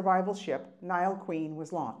SS survival ship, Nile Queen,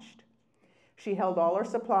 was launched. She held all our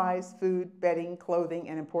supplies, food, bedding, clothing,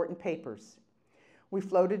 and important papers. We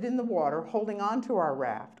floated in the water, holding on to our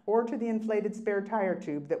raft or to the inflated spare tire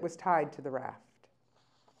tube that was tied to the raft.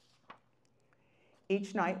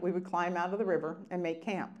 Each night, we would climb out of the river and make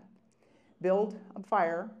camp, build a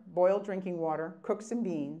fire, boil drinking water, cook some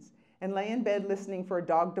beans, and lay in bed listening for a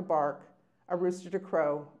dog to bark, a rooster to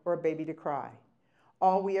crow, or a baby to cry.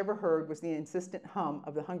 All we ever heard was the insistent hum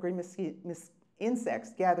of the hungry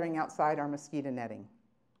insects gathering outside our mosquito netting.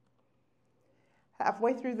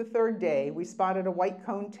 Halfway through the third day, we spotted a white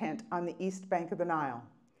cone tent on the east bank of the Nile.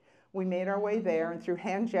 We made our way there, and through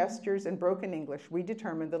hand gestures and broken English, we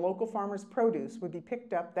determined the local farmer's produce would be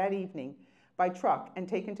picked up that evening by truck and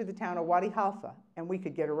taken to the town of Wadi Halfa, and we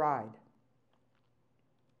could get a ride.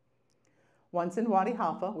 Once in Wadi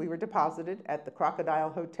Halfa, we were deposited at the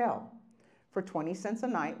Crocodile Hotel. For 20 cents a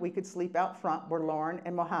night, we could sleep out front where Lauren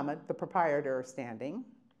and Mohammed, the proprietor, are standing.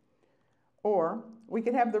 Or we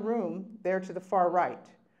could have the room there to the far right.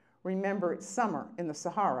 Remember, it's summer in the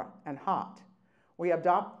Sahara and hot. We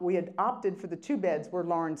had opted for the 2 beds where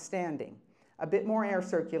Lauren's standing. A bit more air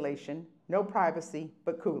circulation, no privacy,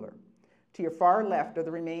 but cooler. To your far left are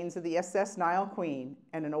the remains of the SS Nile Queen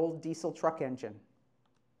and an old diesel truck engine.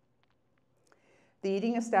 The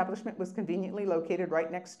eating establishment was conveniently located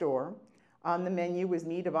right next door. On the menu was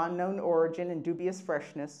meat of unknown origin and dubious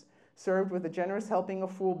freshness, served with a generous helping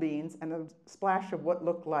of fool beans and a splash of what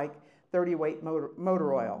looked like 30-weight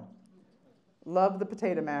motor oil. Love the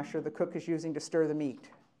potato masher the cook is using to stir the meat.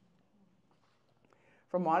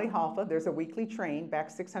 From Wadi Halfa, there's a weekly train back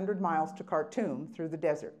 600 miles to Khartoum through the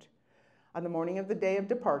desert. On the morning of the day of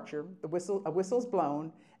departure, a whistle's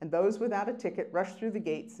blown, and those without a ticket rush through the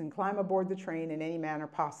gates and climb aboard the train in any manner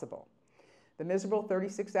possible. The miserable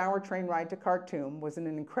 36-hour train ride to Khartoum was in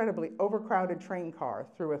an incredibly overcrowded train car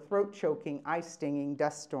through a throat-choking, ice-stinging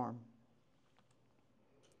dust storm.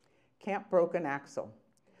 Camp Broken Axle.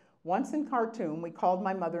 Once in Khartoum, we called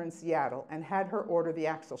my mother in Seattle and had her order the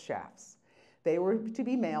axle shafts. They were to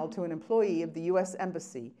be mailed to an employee of the U.S.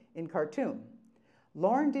 Embassy in Khartoum.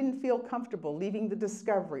 Lauren didn't feel comfortable leaving the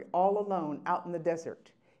Discovery all alone out in the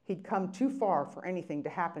desert. He'd come too far for anything to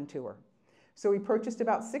happen to her. So he purchased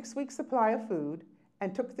about 6 weeks' supply of food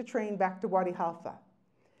and took the train back to Wadi Halfa.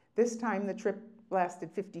 This time the trip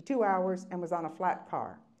lasted 52 hours and was on a flat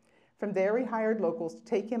car. From there he hired locals to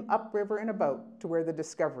take him upriver in a boat to where the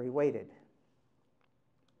Discovery waited.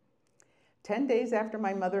 10 days after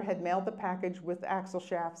my mother had mailed the package with axle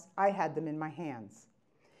shafts, I had them in my hands.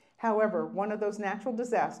 However, one of those natural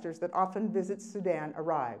disasters that often visits Sudan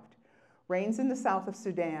arrived. Rains in the south of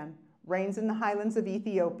Sudan, rains in the highlands of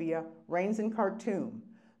Ethiopia, rains in Khartoum.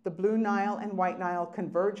 The Blue Nile and White Nile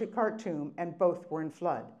converge at Khartoum, and both were in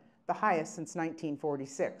flood, the highest since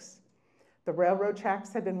 1946. The railroad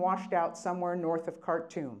tracks had been washed out somewhere north of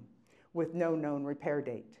Khartoum, with no known repair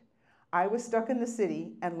date. I was stuck in the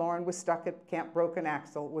city, and Lauren was stuck at Camp Broken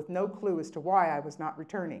Axle with no clue as to why I was not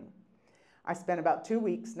returning. I spent about 2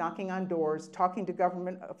 weeks knocking on doors, talking to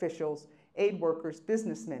government officials, aid workers,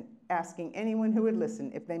 businessmen, asking anyone who would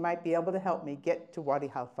listen if they might be able to help me get to Wadi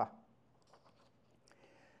Halfa.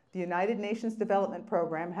 The United Nations Development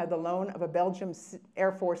Program had the loan of a Belgium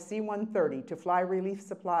Air Force C-130 to fly relief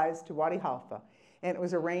supplies to Wadi Halfa, and it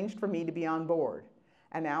was arranged for me to be on board.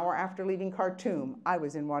 An hour after leaving Khartoum, I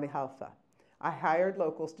was in Wadi Halfa. I hired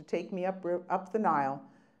locals to take me up the Nile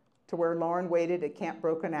to where Lauren waited at Camp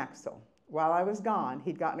Broken Axle. While I was gone,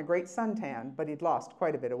 he'd gotten a great suntan, but he'd lost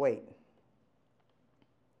quite a bit of weight.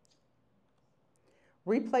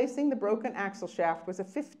 Replacing the broken axle shaft was a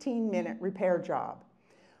 15-minute repair job.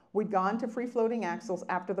 We'd gone to free-floating axles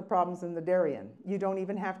after the problems in the Darien. You don't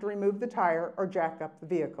even have to remove the tire or jack up the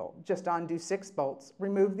vehicle. Just undo 6 bolts,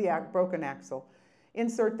 remove the broken axle,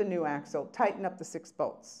 insert the new axle, tighten up the 6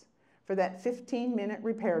 bolts. For that 15-minute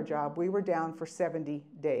repair job, we were down for 70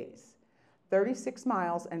 days. 36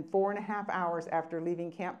 miles and 4.5 hours after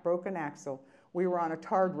leaving Camp Broken Axle, we were on a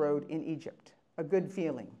tarred road in Egypt. A good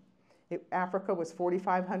feeling. Africa was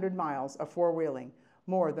 4,500 miles of four-wheeling,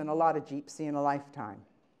 more than a lot of Jeeps see in a lifetime.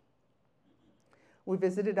 We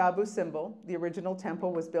visited Abu Simbel. The original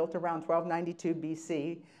temple was built around 1292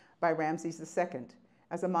 BC by Ramses II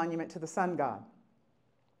as a monument to the sun god.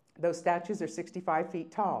 Those statues are 65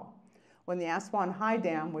 feet tall. When the Aswan High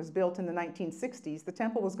Dam was built in the 1960s, the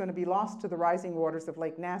temple was going to be lost to the rising waters of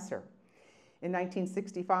Lake Nasser. In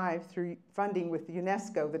 1965, through funding with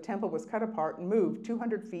UNESCO, the temple was cut apart and moved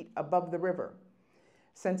 200 feet above the river.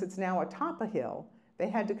 Since it's now atop a hill, they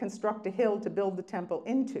had to construct a hill to build the temple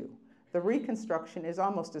into. The reconstruction is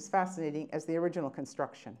almost as fascinating as the original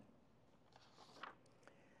construction.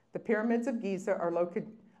 The pyramids of Giza are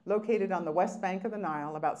located on the west bank of the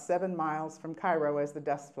Nile, about 7 miles from Cairo as the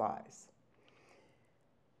dust flies.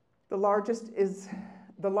 The largest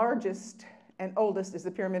and oldest is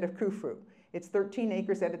the Pyramid of Khufu. It's 13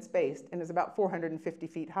 acres at its base and is about 450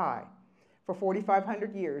 feet high. For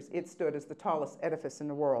 4,500 years, it stood as the tallest edifice in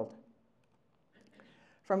the world.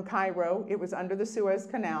 From Cairo, it was under the Suez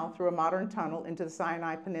Canal through a modern tunnel into the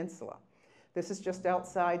Sinai Peninsula. This is just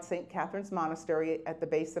outside St. Catherine's Monastery at the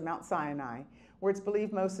base of Mount Sinai, where it's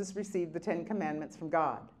believed Moses received the 10 Commandments from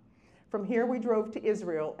God. From here, we drove to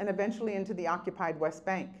Israel and eventually into the occupied West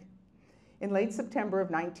Bank. In late September of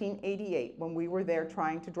 1988, when we were there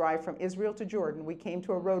trying to drive from Israel to Jordan, we came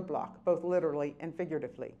to a roadblock, both literally and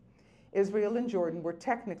figuratively. Israel and Jordan were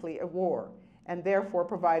technically at war, and therefore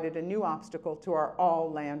provided a new obstacle to our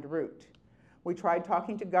all-land route. We tried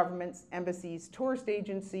talking to governments, embassies, tourist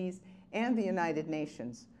agencies, and the United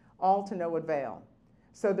Nations, all to no avail.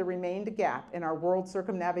 So there remained a gap in our world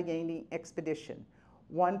circumnavigating expedition,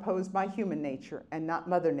 one posed by human nature and not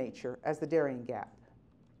Mother Nature as the Darien Gap.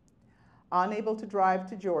 Unable to drive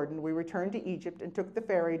to Jordan, we returned to Egypt and took the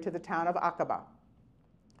ferry to the town of Aqaba.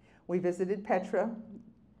 We visited Petra,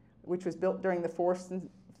 which was built during the 4th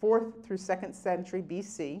through 2nd century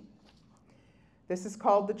BC. This is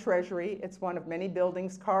called the Treasury. It's one of many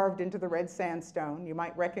buildings carved into the red sandstone. You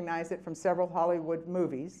might recognize it from several Hollywood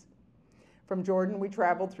movies. From Jordan, we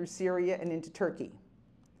traveled through Syria and into Turkey.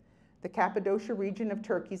 The Cappadocia region of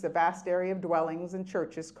Turkey is a vast area of dwellings and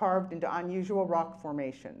churches carved into unusual rock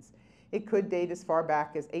formations. It could date as far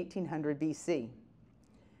back as 1800 BC.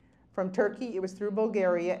 From Turkey, it was through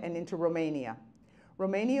Bulgaria and into Romania.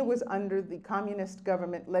 Romania was under the communist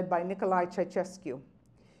government led by Nicolae Ceausescu.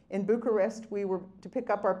 In Bucharest, we were to pick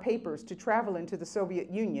up our papers to travel into the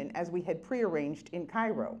Soviet Union as we had prearranged in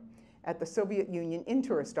Cairo at the Soviet Union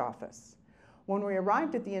Intourist Office. When we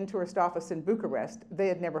arrived at the Intourist Office in Bucharest, they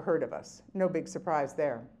had never heard of us. No big surprise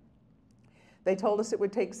there. They told us it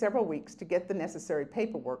would take several weeks to get the necessary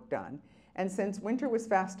paperwork done, and since winter was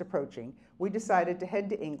fast approaching, we decided to head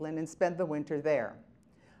to England and spend the winter there.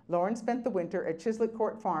 Lauren spent the winter at Chislet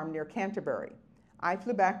Court Farm near Canterbury. I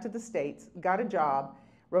flew back to the States, got a job,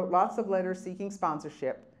 wrote lots of letters seeking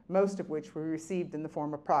sponsorship, most of which we received in the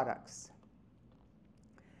form of products.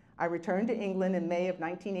 I returned to England in May of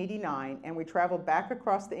 1989, and we traveled back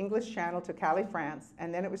across the English Channel to Calais, France,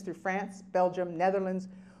 and then it was through France, Belgium, Netherlands,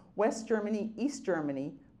 West Germany, East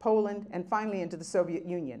Germany, Poland, and finally into the Soviet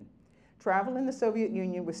Union. Travel in the Soviet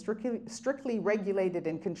Union was strictly regulated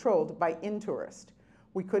and controlled by Intourist.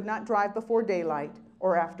 We could not drive before daylight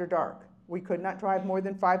or after dark. We could not drive more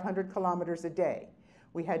than 500 kilometers a day.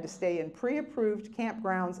 We had to stay in pre-approved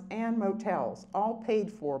campgrounds and motels, all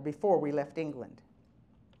paid for before we left England.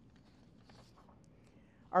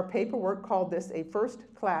 Our paperwork called this a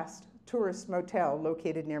first-class tourist motel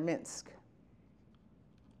located near Minsk.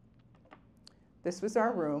 This was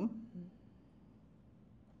our room.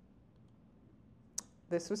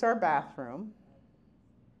 This was our bathroom.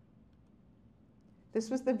 This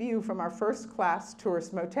was the view from our first-class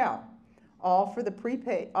tourist motel, all for the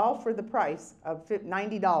price of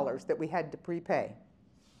 $90 that we had to prepay.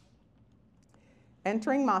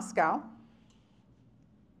 Entering Moscow,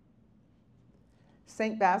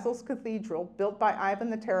 St. Basil's Cathedral, built by Ivan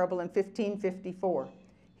the Terrible in 1554.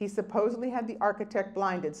 He supposedly had the architect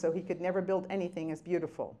blinded so he could never build anything as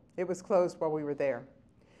beautiful. It was closed while we were there.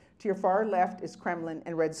 To your far left is Kremlin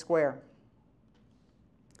and Red Square.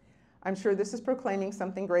 I'm sure this is proclaiming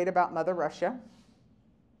something great about Mother Russia.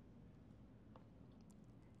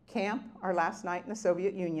 Camp, our last night in the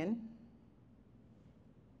Soviet Union.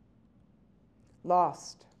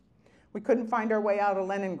 Lost. We couldn't find our way out of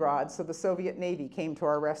Leningrad, so the Soviet Navy came to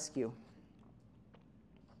our rescue.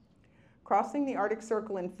 Crossing the Arctic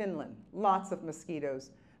Circle in Finland, lots of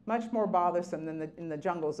mosquitoes, much more bothersome than in the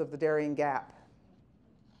jungles of the Darien Gap.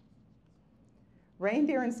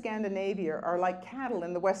 Reindeer in Scandinavia are like cattle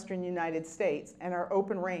in the western United States and are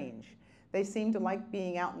open range. They seem to like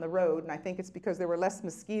being out in the road, and I think it's because there were less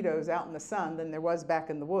mosquitoes out in the sun than there was back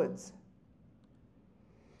in the woods.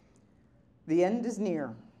 The end is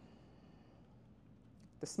near.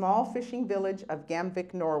 The small fishing village of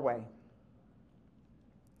Gamvik, Norway.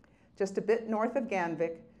 Just a bit north of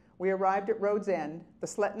Gamvik, we arrived at Road's End, the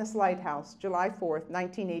Sletness Lighthouse, July 4th,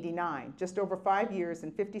 1989. Just over 5 years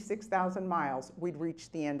and 56,000 miles, we'd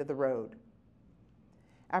reached the end of the road.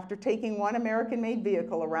 After taking one American-made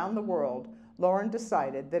vehicle around the world, Lauren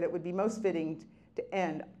decided that it would be most fitting to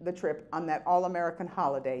end the trip on that all-American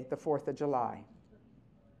holiday, the 4th of July.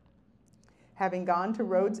 Having gone to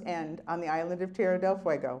Road's End on the island of Tierra del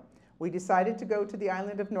Fuego, we decided to go to the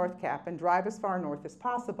island of North Cap and drive as far north as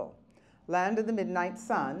possible. Land of the midnight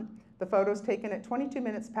sun, the photos taken at 22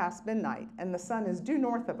 minutes past midnight, and the sun is due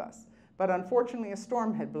north of us, but unfortunately a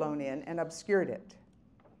storm had blown in and obscured it.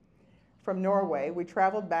 From Norway, we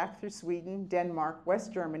traveled back through Sweden, Denmark,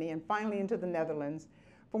 West Germany, and finally into the Netherlands,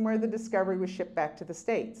 from where the Discovery was shipped back to the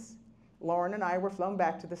States. Lauren and I were flown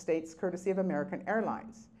back to the States courtesy of American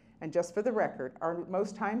Airlines. And just for the record, our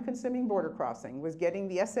most time-consuming border crossing was getting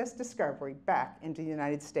the SS Discovery back into the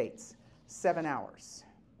United States. 7 hours.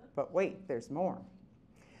 But wait, there's more.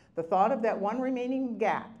 The thought of that one remaining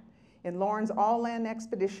gap in Lauren's all-land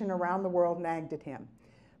expedition around the world nagged at him.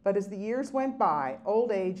 But as the years went by,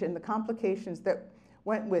 old age and the complications that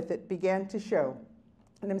went with it began to show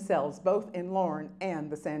themselves both in Lauren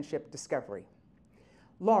and the sand ship Discovery.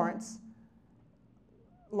 Lauren's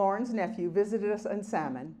nephew visited us in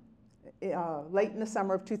Salmon late in the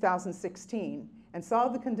summer of 2016 and saw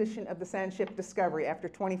the condition of the sand ship Discovery after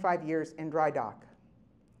 25 years in dry dock.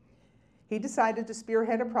 He decided to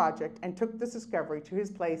spearhead a project and took the Discovery to his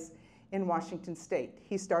place in Washington State.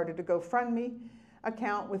 He started a GoFundMe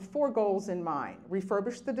account with 4 goals in mind: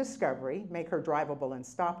 refurbish the Discovery, make her drivable and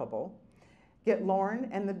stoppable, get Lauren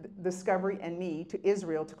and the Discovery and me to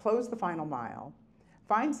Israel to close the final mile,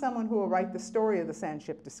 find someone who will write the story of the sand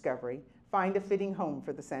ship Discovery, find a fitting home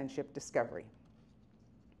for the sand ship Discovery.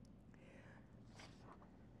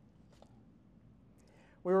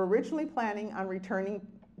 We were originally planning on returning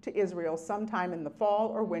to Israel sometime in the fall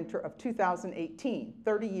or winter of 2018,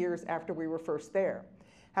 30 years after we were first there.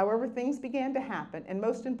 However, things began to happen, and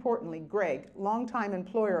most importantly, Greg, longtime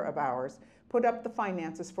employer of ours, put up the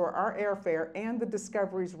finances for our airfare and the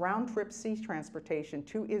Discovery's round-trip sea transportation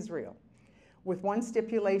to Israel, with one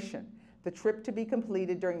stipulation: the trip to be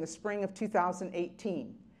completed during the spring of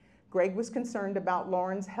 2018. Greg was concerned about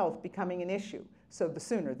Lauren's health becoming an issue, so the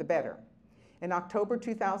sooner the better. In October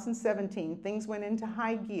 2017, things went into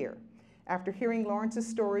high gear. After hearing Lawrence's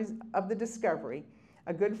stories of the Discovery,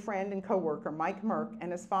 a good friend and coworker, Mike Merck,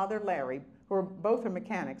 and his father, Larry, who are both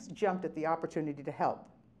mechanics, jumped at the opportunity to help.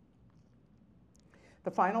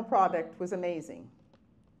 The final product was amazing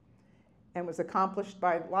and was accomplished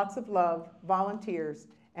by lots of love, volunteers,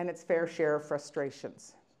 and its fair share of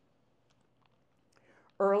frustrations.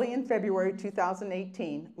 Early in February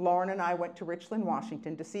 2018, Lauren and I went to Richland,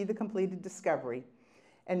 Washington to see the completed Discovery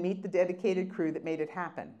and meet the dedicated crew that made it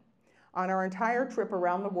happen. On our entire trip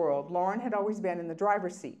around the world, Lauren had always been in the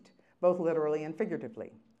driver's seat, both literally and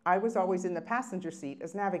figuratively. I was always in the passenger seat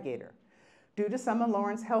as navigator. Due to some of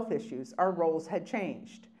Lauren's health issues, our roles had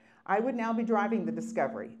changed. I would now be driving the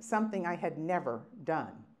Discovery, something I had never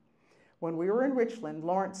done. When we were in Richland,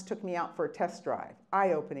 Lawrence took me out for a test drive,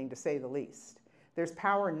 eye-opening to say the least. There's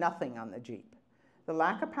power nothing on the Jeep. The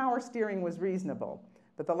lack of power steering was reasonable,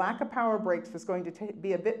 but the lack of power brakes was going to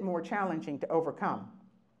be a bit more challenging to overcome.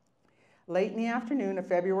 Late in the afternoon of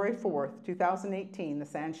February 4th, 2018, the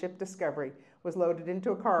sand ship Discovery was loaded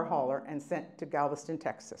into a car hauler and sent to Galveston,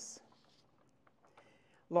 Texas.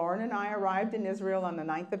 Lauren and I arrived in Israel on the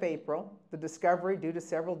 9th of April. The Discovery, due to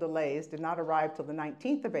several delays, did not arrive till the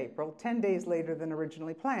 19th of April, 10 days later than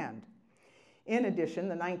originally planned. In addition,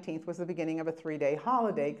 the 19th was the beginning of a 3-day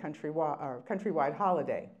holiday, countrywide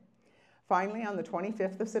holiday. Finally, on the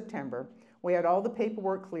 25th of September, we had all the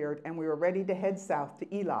paperwork cleared and we were ready to head south to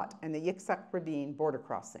Eilat and the Yitzhak Rabin border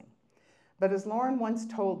crossing. But as Lauren once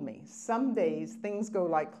told me, some days things go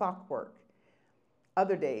like clockwork.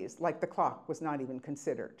 Other days, like the clock was not even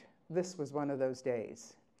considered. This was one of those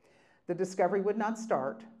days. The Discovery would not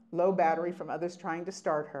start, low battery from others trying to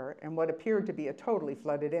start her, and what appeared to be a totally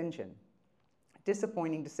flooded engine.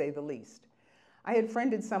 Disappointing to say the least. I had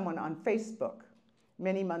friended someone on Facebook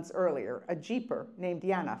many months earlier, a jeeper named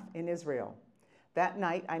Yanaf in Israel. That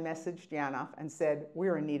night, I messaged Yanaf and said,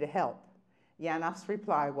 "We're in need of help." Yanaf's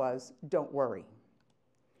reply was, "Don't worry."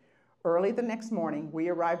 Early the next morning, we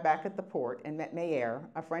arrived back at the port and met Meir,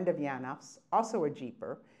 a friend of Yanaf's, also a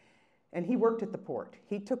jeeper, and he worked at the port.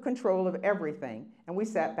 He took control of everything, and we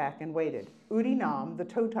sat back and waited. Udi Nam, the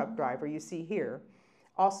tow truck driver you see here,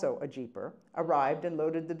 also a jeeper, arrived and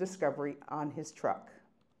loaded the Discovery on his truck.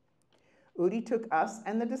 Udi took us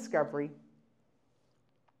and the Discovery.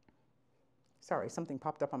 Sorry, something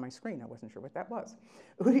popped up on my screen. I wasn't sure what that was.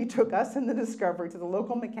 Udi took us and the Discovery to the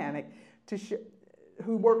local mechanic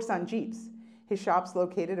who works on Jeeps. His shop's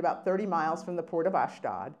located about 30 miles from the port of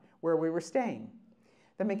Ashdod, where we were staying.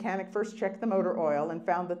 The mechanic first checked the motor oil and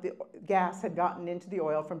found that the gas had gotten into the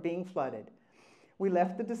oil from being flooded. We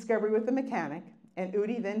left the Discovery with the mechanic, and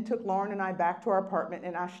Udi then took Lauren and I back to our apartment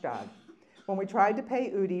in Ashdod. When we tried to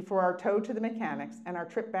pay Udi for our tow to the mechanics and our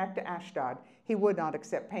trip back to Ashdod, he would not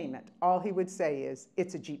accept payment. All he would say is,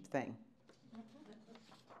 "It's a Jeep thing."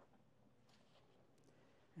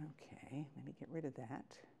 Okay, let me get rid of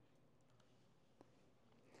that.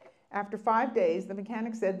 After 5 days, the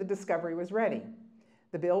mechanic said the Discovery was ready.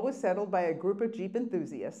 The bill was settled by a group of Jeep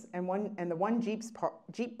enthusiasts and the one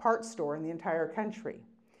Jeep parts store in the entire country.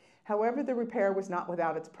 However, the repair was not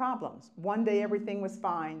without its problems. One day everything was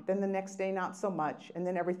fine, then the next day not so much, and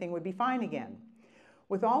then everything would be fine again.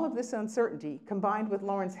 With all of this uncertainty, combined with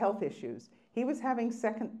Lauren's health issues, he was having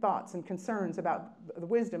second thoughts and concerns about the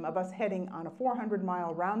wisdom of us heading on a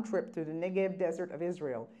 400-mile round trip through the Negev desert of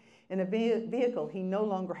Israel in a vehicle he no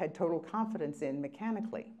longer had total confidence in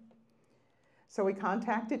mechanically. So we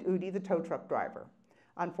contacted Udi, the tow truck driver.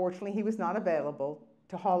 Unfortunately, he was not available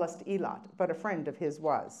to haul us to Eilat, but a friend of his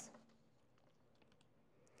was.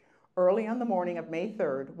 Early on the morning of May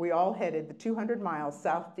 3rd, we all headed the 200 miles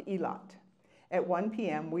south to Eilat. At 1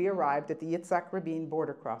 p.m., we arrived at the Yitzhak Rabin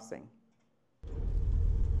border crossing. I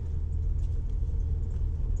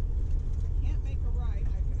can't make a right.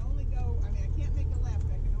 I can only go, I can't make a left.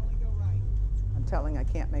 I can only go right. I'm telling I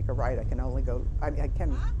can't make a right. I can only go, I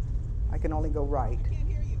can only go right. I can't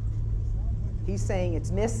hear you. He's saying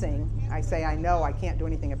it's missing. I say, I know, I can't do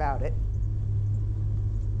anything about it.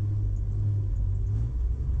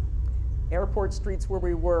 Airport Street's where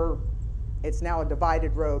we were. It's now a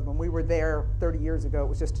divided road. When we were there 30 years ago, it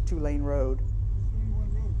was just a 2-lane road.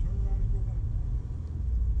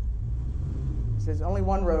 It says only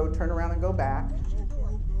one road, turn around and go back. Close your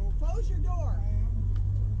door. Close your door.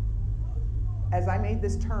 As I made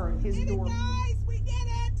this turn, his We did door. it, guys. We did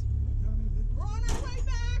it. We're on our way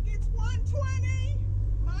back. It's 120,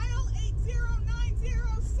 mile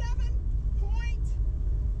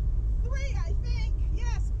 80907.3, I think.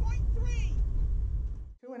 Yes, 0.3.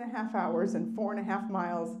 2.5 hours and 4.5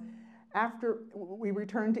 miles after we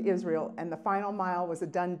returned to Israel, and the final mile was a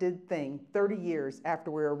done-did thing 30 years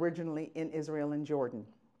after we were originally in Israel and Jordan.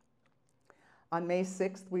 On May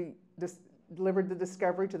 6th, we delivered the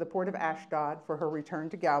Discovery to the port of Ashdod for her return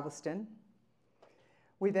to Galveston.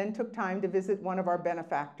 We then took time to visit one of our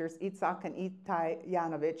benefactors, Itzhak and Itai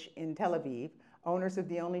Yanovich in Tel Aviv, owners of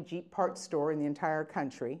the only Jeep parts store in the entire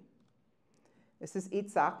country. This is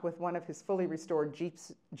Itzhak with one of his fully restored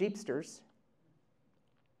Jeepsters.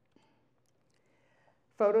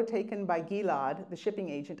 Photo taken by Gilad, the shipping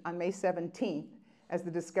agent, on May 17th as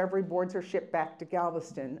the Discovery boards her ship back to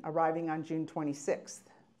Galveston, arriving on June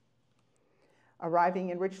 26th. Arriving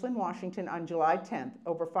in Richland, Washington on July 10th,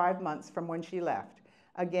 over 5 months from when she left.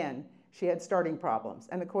 Again, she had starting problems,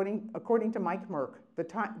 and according to Mike Merck,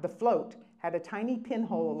 the float had a tiny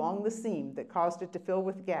pinhole along the seam that caused it to fill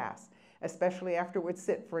with gas, especially after it would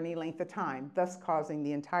sit for any length of time, thus causing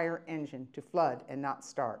the entire engine to flood and not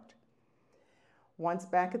start. Once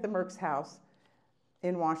back at the Merck's house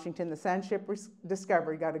in Washington, the Sandship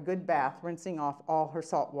Discovery got a good bath, rinsing off all her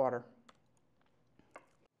salt water.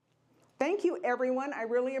 Thank you, everyone. I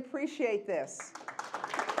really appreciate this.